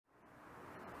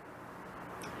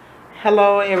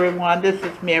Hello everyone, this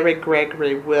is Mary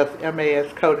Gregory with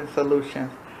MAS Coding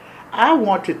Solutions. I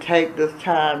want to take this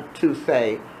time to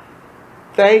say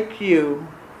thank you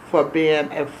for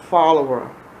being a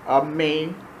follower of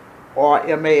me or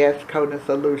MAS Coding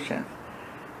Solutions.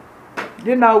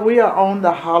 You know, we are on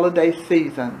the holiday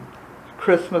season,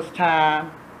 Christmas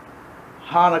time,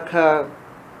 Hanukkah,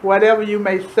 whatever you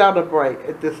may celebrate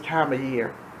at this time of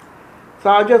year.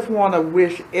 So I just want to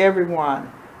wish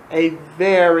everyone a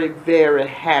very, very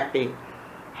happy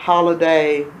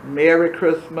holiday, Merry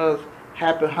Christmas,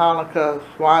 Happy Hanukkah,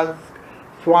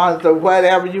 Swanza,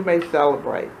 whatever you may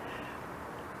celebrate.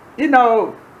 You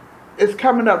know, it's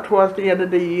coming up towards the end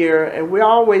of the year, and we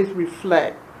always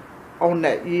reflect on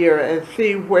that year and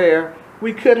see where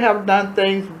we could have done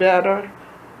things better.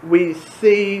 We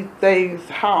see things,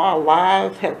 how our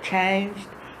lives have changed.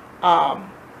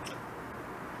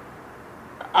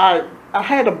 I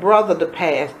had a brother to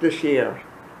pass this year,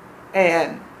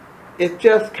 and it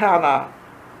just kind of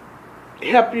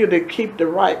helped you to keep the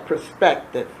right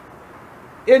perspective.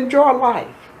 Enjoy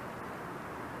life.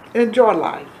 Enjoy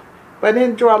life. But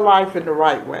enjoy life in the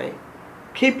right way.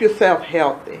 Keep yourself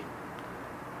healthy.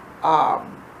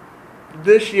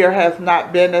 This year has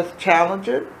not been as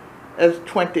challenging as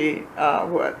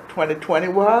 2020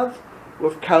 was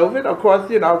with COVID. Of course,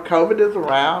 you know, COVID is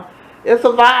around. It's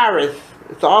a virus.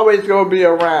 It's always going to be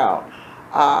around.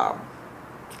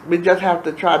 We just have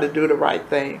to try to do the right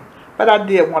thing. But I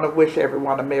did want to wish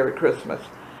everyone a Merry Christmas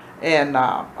and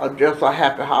just a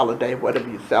happy holiday, whatever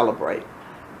you celebrate.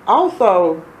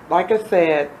 Also, like I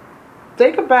said,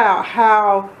 think about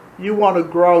how you want to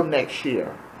grow next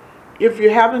year. If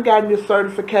you haven't gotten your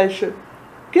certification,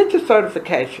 get your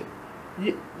certification.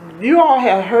 You all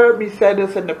have heard me say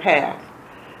this in the past.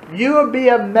 You will be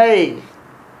amazed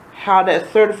how that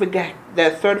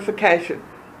certification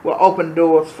will open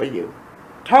doors for you.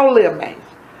 Totally amazed.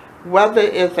 Whether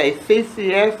it's a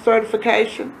CCS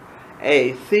certification,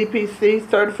 a CPC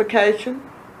certification,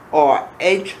 or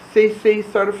HCC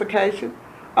certification,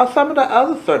 or some of the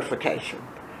other certifications.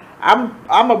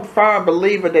 I'm a firm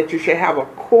believer that you should have a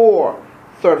core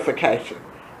certification.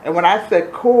 And when I say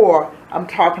core, I'm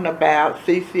talking about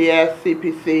CCS,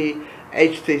 CPC,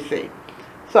 HCC.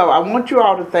 So I want you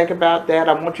all to think about that.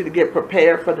 I want you to get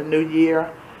prepared for the new year.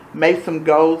 Make some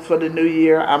goals for the new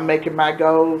year. I'm making my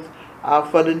goals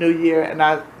for the new year. And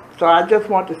so I just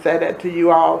want to say that to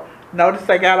you all. Notice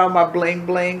I got on my bling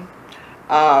bling.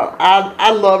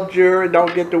 I love jewelry.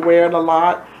 Don't get to wear it a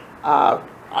lot.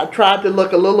 I tried to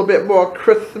look a little bit more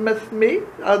Christmas-y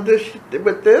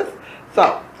with this.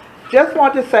 So just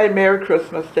want to say Merry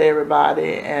Christmas to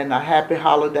everybody and a happy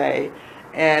holiday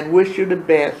and wish you the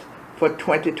best for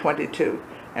 2022.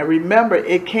 And remember,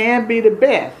 it can be the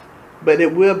best, but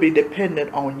it will be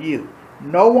dependent on you.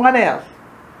 No one else.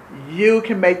 You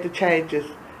can make the changes.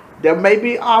 There may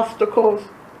be obstacles.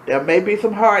 There may be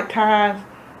some hard times.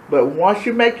 But once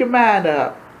you make your mind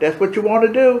up, that's what you want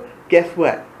to do, guess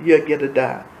what? You'll get it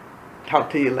done. Talk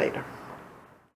to you later.